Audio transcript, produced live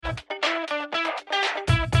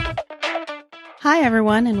Hi,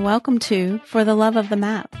 everyone, and welcome to For the Love of the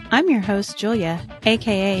Map. I'm your host, Julia,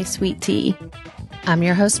 aka Sweet Tea. I'm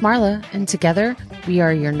your host, Marla, and together we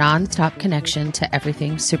are your nonstop connection to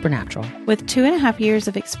everything supernatural. With 2.5 years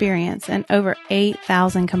of experience and over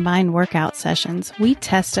 8,000 combined workout sessions, we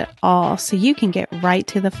test it all so you can get right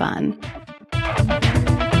to the fun.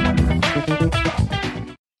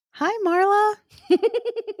 Hi, Marla.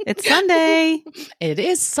 It's Sunday. It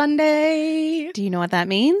is Sunday. Do you know what that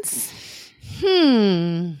means?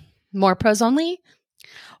 More pros only?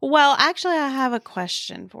 Well, actually, I have a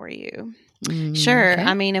question for you. Sure. Okay.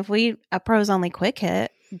 I mean, if a pros only quick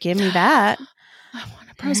hit, give me that. I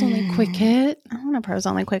want a pros only quick hit. I want a pros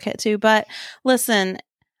only quick hit too. But listen,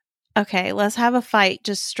 okay, let's have a fight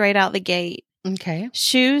just straight out the gate. Okay.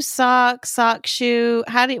 Shoe, sock, shoe.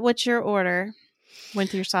 What's your order?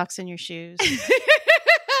 Went through your socks and your shoes.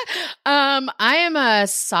 I am a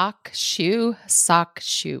sock shoe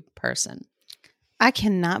person. I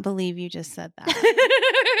cannot believe you just said that.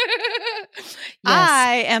 Yes.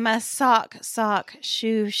 I am a sock,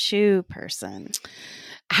 shoe person.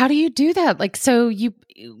 How do you do that?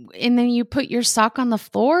 And then you put your sock on the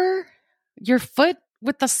floor? Your foot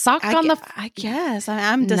with the sock on the floor? I guess.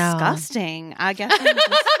 I'm disgusting. I guess I'm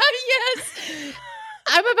Yes.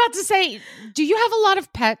 I'm about to say, do you have a lot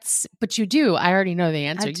of pets? But you do. I already know the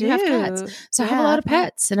answer. You have pets. So I have a lot of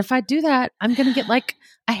pets. And if I do that, I'm going to get like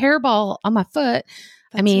a hairball on my foot.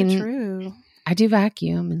 That's so true. I do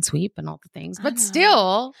vacuum and sweep and all the things, but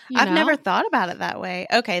still, I've never thought about it that way.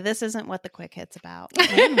 Okay, this isn't what the quick hit's about.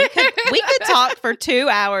 Man, we could talk for 2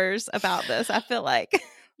 hours about this. I feel like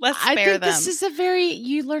let's spare them. I think this is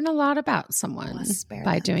you learn a lot about someone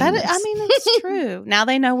by doing this. I mean, it's true. Now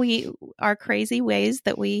they know our crazy ways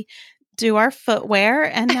that we do our footwear,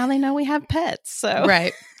 and now they know we have pets. So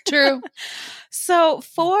right, true. So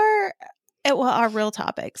our real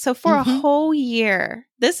topic. So for a whole year,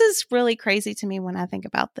 this is really crazy to me when I think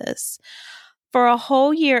about this. For a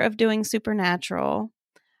whole year of doing Supernatural,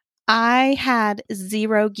 I had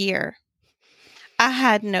 0 gear. I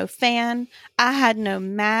had no fan. I had no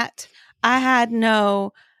mat. I had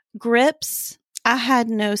no grips. I had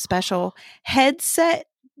no special headset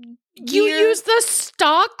gear. You used the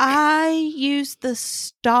stock? I used the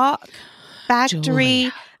stock factory.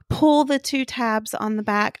 Julia. Pull the 2 tabs on the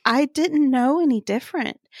back. I didn't know any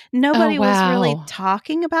different. Nobody was really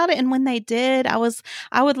talking about it. And when they did, I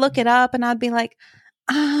would look it up and I'd be like,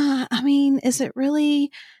 I mean, is it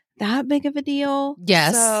really that big of a deal?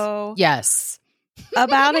 Yes. So, yes.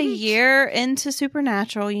 About a year into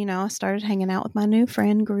Supernatural, I started hanging out with my new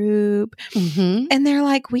friend group. And they're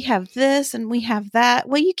like, we have this and we have that.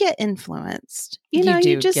 Well, you get influenced. You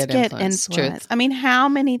just get influenced. Truth. I mean, how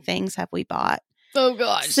many things have we bought? Oh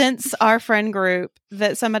gosh. Since our friend group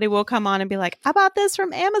that somebody will come on and be like, I bought this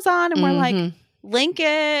from Amazon. And we're like, link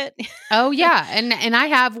it. Oh yeah. And I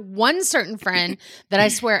have one certain friend that I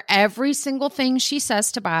swear every single thing she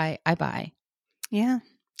says to buy, I buy. Yeah.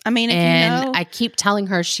 I mean, I keep telling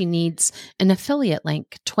her she needs an affiliate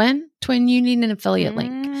link. Twin, you need an affiliate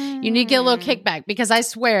link. You need to get a little kickback because I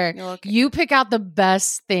swear you pick out the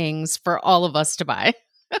best things for all of us to buy.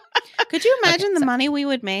 Could you imagine the money we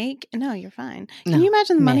would make? No, you're fine. Can you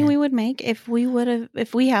imagine the money we would make if we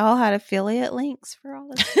all had affiliate links for all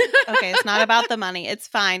this? Okay, it's not about the money. It's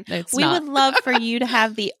fine. We would love for you to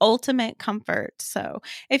have the ultimate comfort. So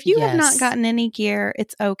if you have not gotten any gear,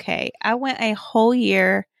 it's okay. I went a whole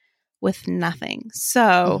year with nothing.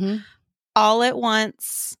 So all at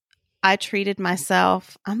once, I treated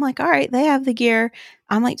myself. I'm like, all right, they have the gear.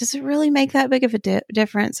 I'm like, does it really make that big of a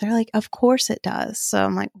difference? They're like, of course it does. So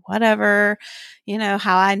I'm like, whatever,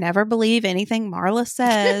 how I never believe anything Marla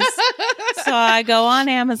says. So I go on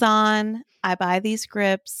Amazon. I buy these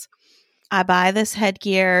grips. I buy this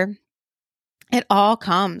headgear. It all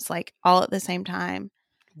comes like all at the same time.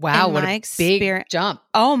 Wow, what a big jump.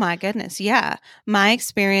 Oh my goodness. Yeah. My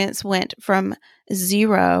experience went from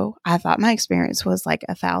 0. I thought my experience was like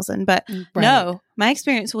 1,000, but no, my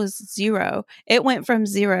experience was 0. It went from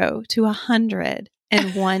 0 to 100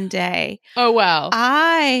 in one day. Oh, wow.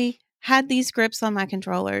 I had these grips on my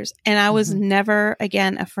controllers and I was never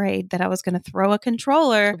again afraid that I was going to throw a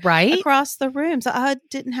controller across the room. So I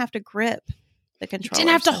didn't have to grip the controller. You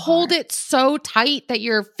didn't have to hold it so tight that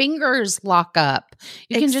your fingers lock up.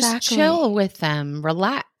 You can just chill with them,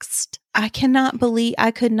 relaxed. I could not believe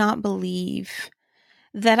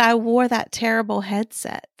that I wore that terrible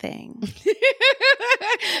headset thing.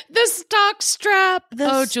 The stock strap.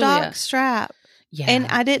 The stock strap. Yeah. And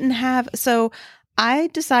I didn't have, so I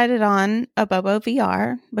decided on a Bobo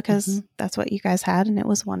VR because that's what you guys had, and it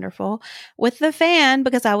was wonderful. With the fan,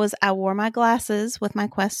 because I wore my glasses with my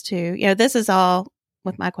Quest 2. You know, this is all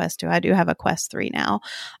with my Quest 2. I do have a Quest 3 now.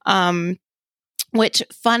 Which,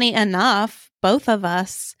 funny enough, both of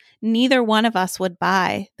us, neither one of us would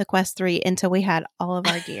buy the Quest 3 until we had all of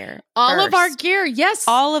our gear. All of our gear, yes.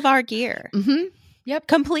 All of our gear. Mm-hmm. Yep.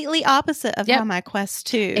 Completely opposite of how my Quest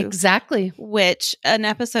 2. Exactly. Which an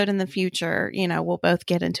episode in the future, you know, we'll both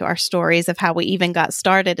get into our stories of how we even got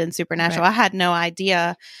started in Supernatural. Right. I had no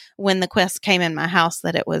idea when the Quest came in my house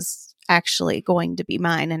that it was actually going to be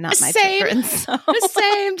mine and not my children's. So.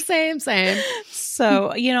 Same.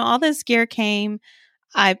 So, you know, all this gear came.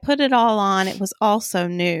 I put it all on. It was all so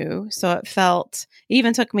new. So it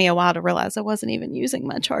even took me a while to realize I wasn't even using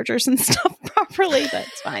my chargers and stuff properly.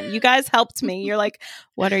 That's fine. You guys helped me. You're like,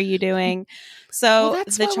 what are you doing? So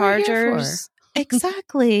the chargers.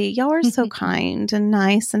 Exactly. Y'all are so kind and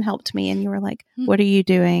nice and helped me. And you were like, what are you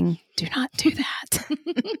doing? Do not do that.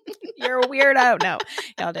 You're a weirdo. No,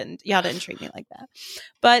 y'all didn't treat me like that.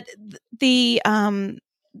 But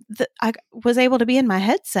I was able to be in my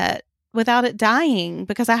headset without it dying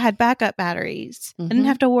because I had backup batteries. I didn't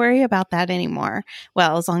have to worry about that anymore.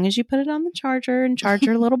 Well, as long as you put it on the charger and charge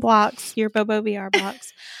your little blocks, your Bobo VR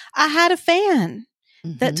blocks. I had a fan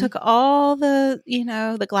that took all the, you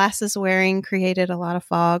know, the glasses wearing created a lot of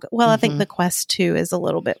fog. Well, I think the Quest 2 is a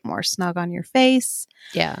little bit more snug on your face.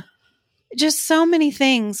 Yeah. Just so many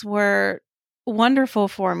things were wonderful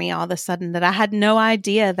for me all of a sudden that I had no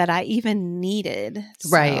idea that I even needed.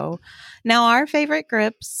 Right. So now our favorite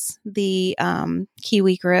grips, the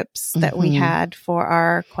Kiwi grips that we had for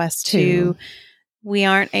our Quest 2, we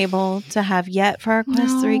aren't able to have yet for our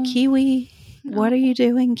Quest 3. Kiwi, what are you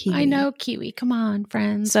doing, Kiwi? I know, Kiwi. Come on,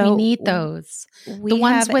 friends. So we need those. The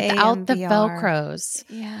ones without the Velcros.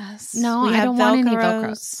 Yes. No, I don't want any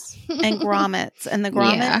Velcros. And grommets. And the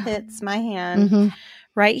grommet hits my hand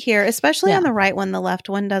right here, especially on the right one. The left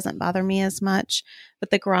one doesn't bother me as much,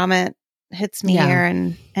 but the grommet hits me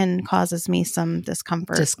here and causes me some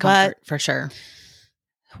discomfort. Discomfort, for sure.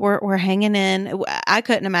 We're hanging in. I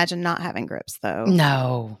couldn't imagine not having grips, though.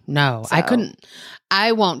 No. So. I couldn't.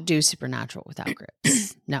 I won't do Supernatural without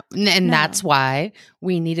grips. No. And that's why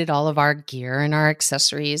we needed all of our gear and our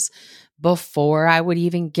accessories before I would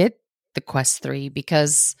even get the Quest 3,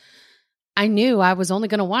 because I knew I was only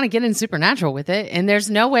going to want to get in Supernatural with it. And there's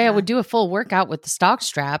no way I would do a full workout with the stock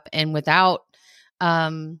strap and without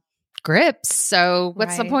grips. So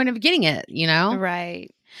what's the point of getting it, you know?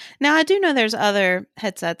 Right. Now, I do know there's other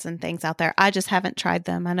headsets and things out there. I just haven't tried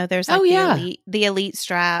them. I know there's like the Elite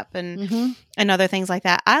strap and other things like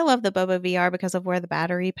that. I love the Bobo VR because of where the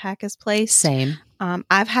battery pack is placed. Same.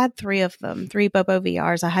 I've had 3 of them, 3 Bobo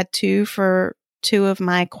VRs. I had 2 for 2 of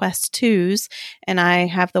my Quest 2s, and I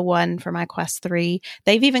have the one for my Quest 3.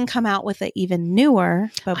 They've even come out with an even newer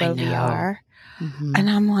Bobo VR. And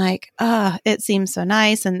I'm like, it seems so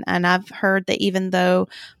nice. And I've heard that even though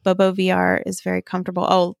Bobo VR is very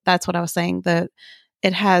comfortable, that's what I was saying.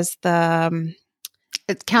 It has the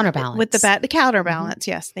it's counterbalance with the counterbalance.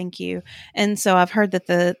 Yes, thank you. And so I've heard that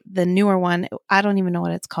the newer one, I don't even know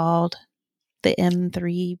what it's called. The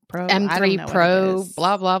M3 Pro. M3 Pro,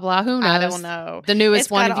 blah, blah, blah. Who knows? I don't know. The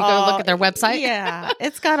newest one, if you go look at their website. Yeah.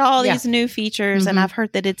 It's got all these new features, and I've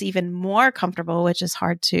heard that it's even more comfortable, which is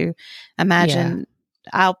hard to imagine.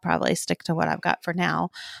 Yeah. I'll probably stick to what I've got for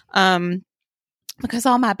now. Because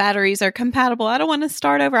all my batteries are compatible. I don't want to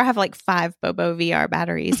start over. I have like 5 Bobo VR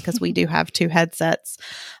batteries because we do have 2 headsets,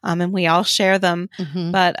 and we all share them.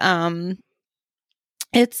 But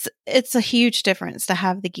it's a huge difference to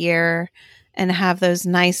have the gear and have those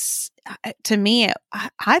nice, to me,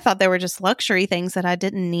 I thought they were just luxury things that I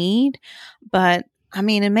didn't need. But I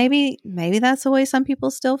mean, and maybe that's the way some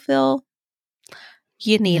people still feel.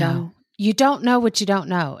 You need them. You don't know what you don't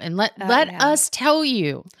know. And let us tell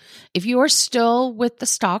you, if you are still with the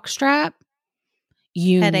stock strap,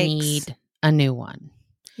 you need a new one.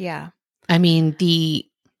 Yeah. I mean, the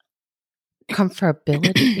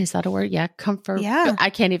comfortability, is that a word? Yeah. Yeah. I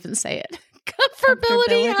can't even say it.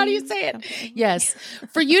 Comfortability. How do you say it? Yes.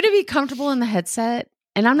 For you to be comfortable in the headset,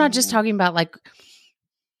 and I'm not just talking about like,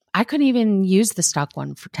 I couldn't even use the stock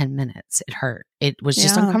one for 10 minutes. It hurt. It was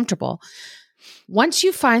just uncomfortable. Once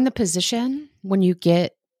you find the position, when you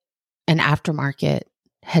get an aftermarket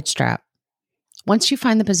head strap, once you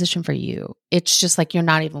find the position for you, it's just like you're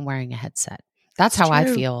not even wearing a headset. That's how I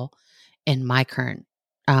feel in my current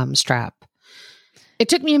strap. It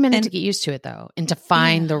took me a minute to get used to it, though, and to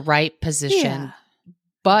find the right position. Yeah.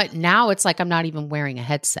 But now it's like I'm not even wearing a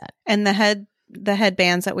headset. And the the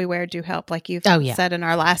headbands that we wear do help, like you've said in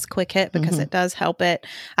our last quick hit, because it does help it.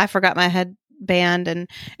 I forgot my headband, and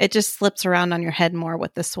it just slips around on your head more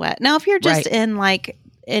with the sweat. Now, if you're just in like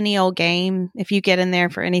any old game, if you get in there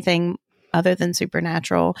for anything other than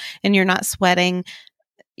supernatural and you're not sweating,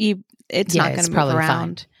 it's not going to move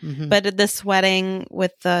around. But the sweating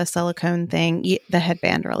with the silicone thing, the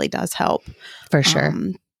headband really does help. For sure.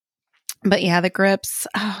 But yeah, the grips.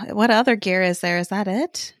 Oh, what other gear is there? Is that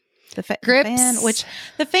it? The grips, fan, which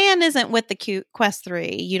the fan isn't with the Quest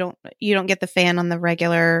 3. You don't get the fan on the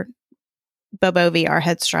regular Bobo VR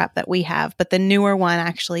head strap that we have, but the newer one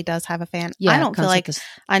actually does have a fan. I don't feel like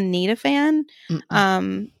I need a fan.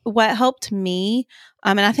 What helped me,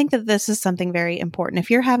 and I think that this is something very important.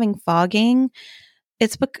 If you're having fogging,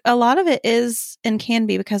 a lot of it is and can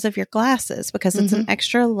be because of your glasses, because it's an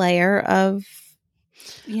extra layer of,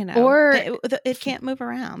 or it can't move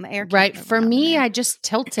around. The air can't right. move For around me, I just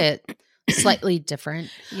tilt it slightly different.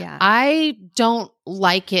 Yeah. I don't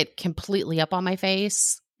like it completely up on my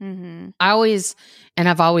face. I've always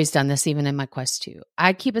done this even in my Quest 2.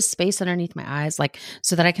 I keep a space underneath my eyes, like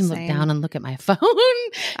so that I can look down and look at my phone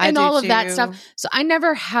and all of that stuff. So I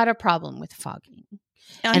never had a problem with fogging.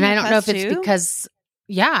 And I don't know if it's because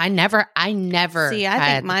I never See,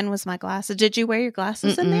 I think mine was my glasses. Did you wear your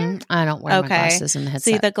glasses in there? I don't wear my glasses in the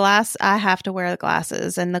headset. See, the glass, I have to wear the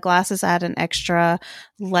glasses, and the glasses add an extra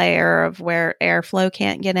layer of where airflow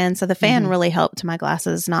can't get in. So the fan really helped my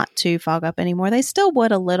glasses not to fog up anymore. They still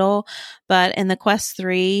would a little, but in the Quest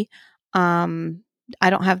 3, I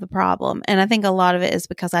don't have the problem. And I think a lot of it is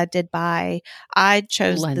because I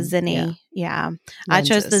chose the Zenni. I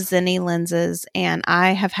chose the Zenni lenses, and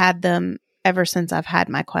I have had them ever since I've had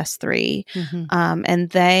my Quest 3. And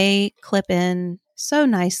they clip in so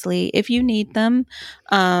nicely if you need them.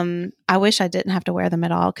 I wish I didn't have to wear them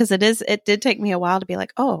at all, because it did take me a while to be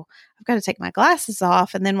like, oh, I've got to take my glasses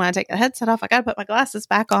off. And then when I take the headset off, I got to put my glasses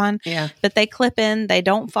back on. Yeah. But they clip in, they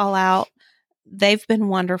don't fall out. They've been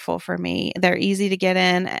wonderful for me. They're easy to get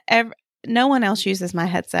in. No one else uses my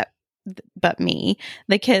headset but me.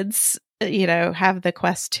 The kids, have the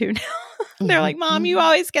Quest 2 now. They're like, Mom, you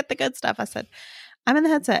always get the good stuff. I said, I'm in the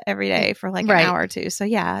headset every day for like an hour or two. So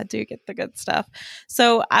yeah, I do get the good stuff.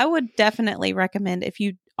 So I would definitely recommend, if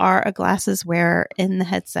you are a glasses wearer in the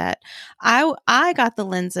headset, I got the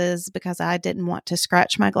lenses because I didn't want to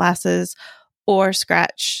scratch my glasses or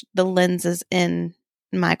scratch the lenses in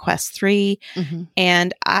my Quest 3.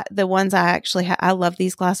 And the ones I actually I love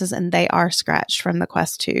these glasses, and they are scratched from the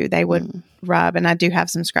Quest 2. They would rub, and I do have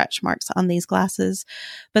some scratch marks on these glasses,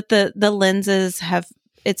 but the lenses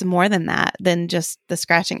it's more than that, than just the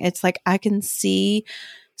scratching. It's like I can see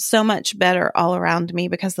so much better all around me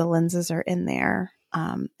because the lenses are in there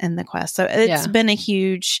in the Quest. So it's been a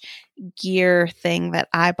huge gear thing that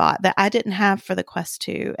I bought that I didn't have for the Quest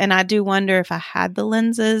 2. And I do wonder, if I had the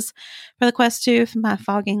lenses for the Quest 2, if my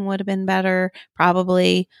fogging would have been better.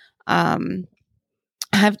 Probably.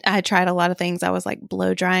 I tried a lot of things. I was like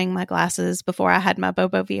blow drying my glasses before I had my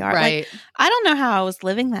Bobo VR. Right. Like, I don't know how I was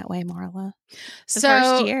living that way, Marla. The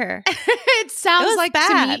first year. It sounds like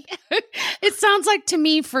bad. To me. It sounds like to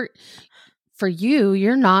me for you,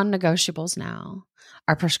 your non-negotiables now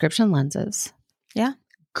are prescription lenses. Yeah.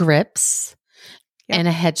 Grips. Yep. And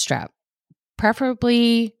a head strap.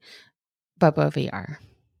 Preferably Bobo VR.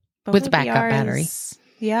 With backup battery.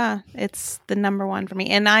 It's the number one for me.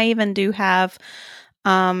 And I even do have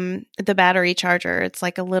the battery charger. It's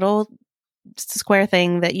like a little square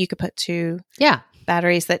thing that you could put two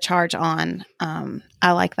batteries that charge on.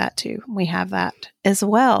 I like that too. We have that as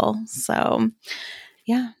well. So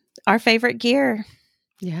our favorite gear.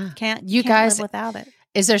 Can't live without it.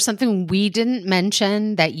 Is there something we didn't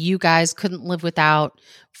mention that you guys couldn't live without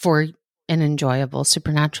for an enjoyable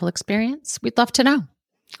supernatural experience? We'd love to know.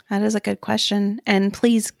 That is a good question. And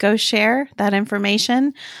please go share that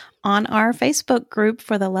information on our Facebook group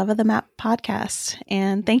for the Love of the Map podcast.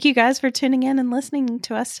 And thank you guys for tuning in and listening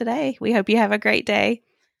to us today. We hope you have a great day.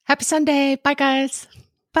 Happy Sunday. Bye, guys.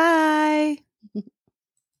 Bye.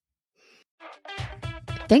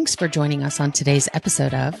 Thanks for joining us on today's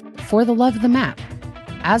episode of For the Love of the Map.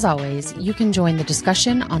 As always, you can join the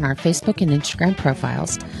discussion on our Facebook and Instagram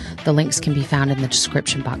profiles. The links can be found in the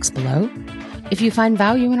description box below. If you find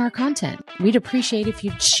value in our content, we'd appreciate if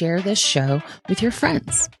you'd share this show with your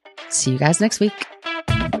friends. See you guys next week.